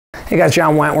Hey guys,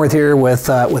 John Wentworth here with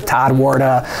Todd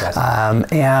Warda,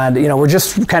 and we're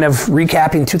just kind of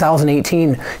recapping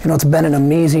 2018. It's been an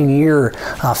amazing year,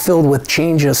 filled with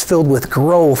changes, filled with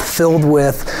growth, filled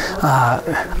with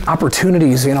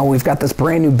opportunities. We've got this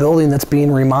brand new building that's being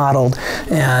remodeled,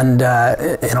 and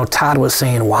Todd was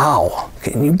saying, "Wow,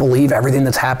 can you believe everything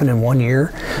that's happened in 1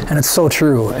 year?" And it's so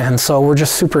true. And so we're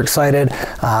just super excited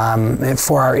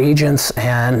for our agents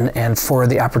and for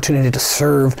the opportunity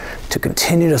to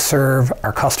continue to serve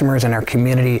our customers and our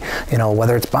community,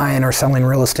 whether it's buying or selling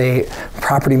real estate,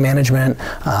 property management,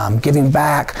 giving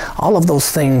back, all of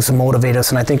those things motivate us.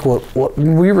 And I think what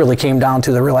we really came down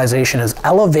to, the realization is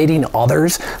elevating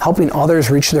others, helping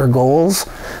others reach their goals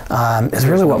is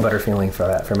really what... no better feeling for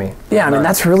that for me. Yeah, I mean,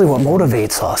 that's really what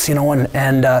motivates us,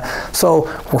 so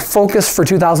we're focused for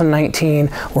 2019.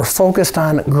 We're focused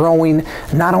on growing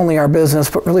not only our business,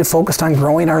 but really focused on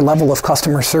growing our level of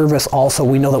customer service also.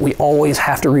 We know that we always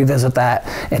have to revisit that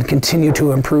and continue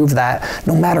to improve that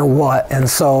no matter what. And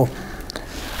so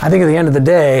I think at the end of the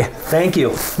day, thank you.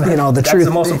 The truth,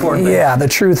 the most important thing. Yeah, the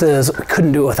truth is we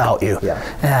couldn't do it without you. Yeah.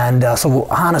 And so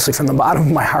honestly, from the bottom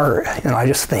of my heart, I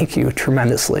just thank you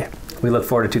tremendously. We look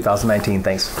forward to 2019.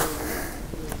 Thanks.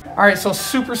 All right, so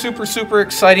super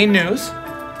exciting news.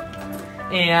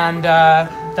 And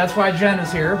that's why Jen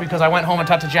is here, because I went home and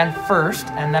talked to Jen first,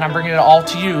 and then I'm bringing it all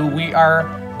to you. We are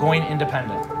going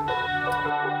independent.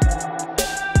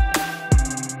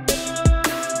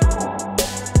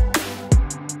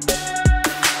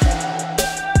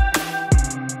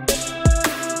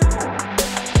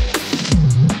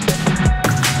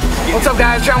 What's up,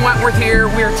 guys? John Wentworth here.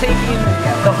 We are taking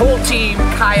the whole team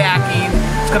kayaking.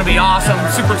 It's going to be awesome.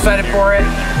 Super excited for it.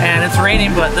 And it's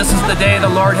raining, but this is the day the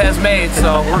Lord has made,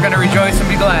 so we're going to rejoice and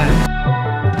be glad.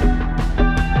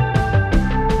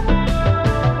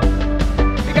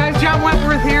 Hey guys, John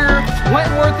Wentworth here.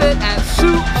 Wentworth it at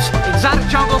Soup's Exotic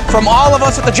Jungle. From all of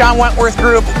us at the John Wentworth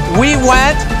Group, we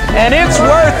went, and it's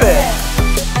worth it.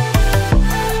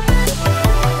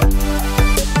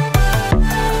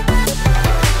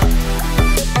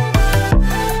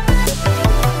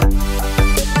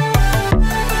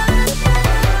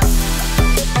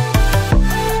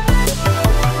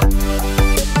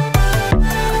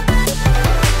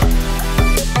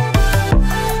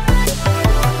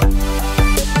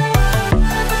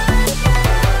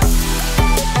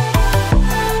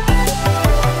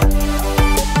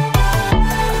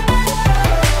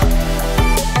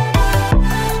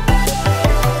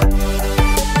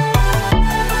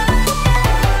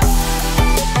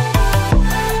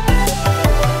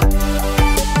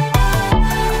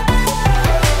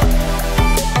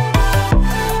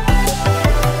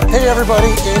 Hey everybody,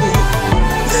 Andy.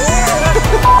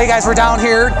 Hey guys, we're down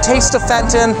here, Taste of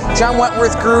Fenton, John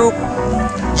Wentworth Group,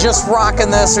 just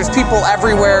rocking this. There's people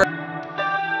everywhere.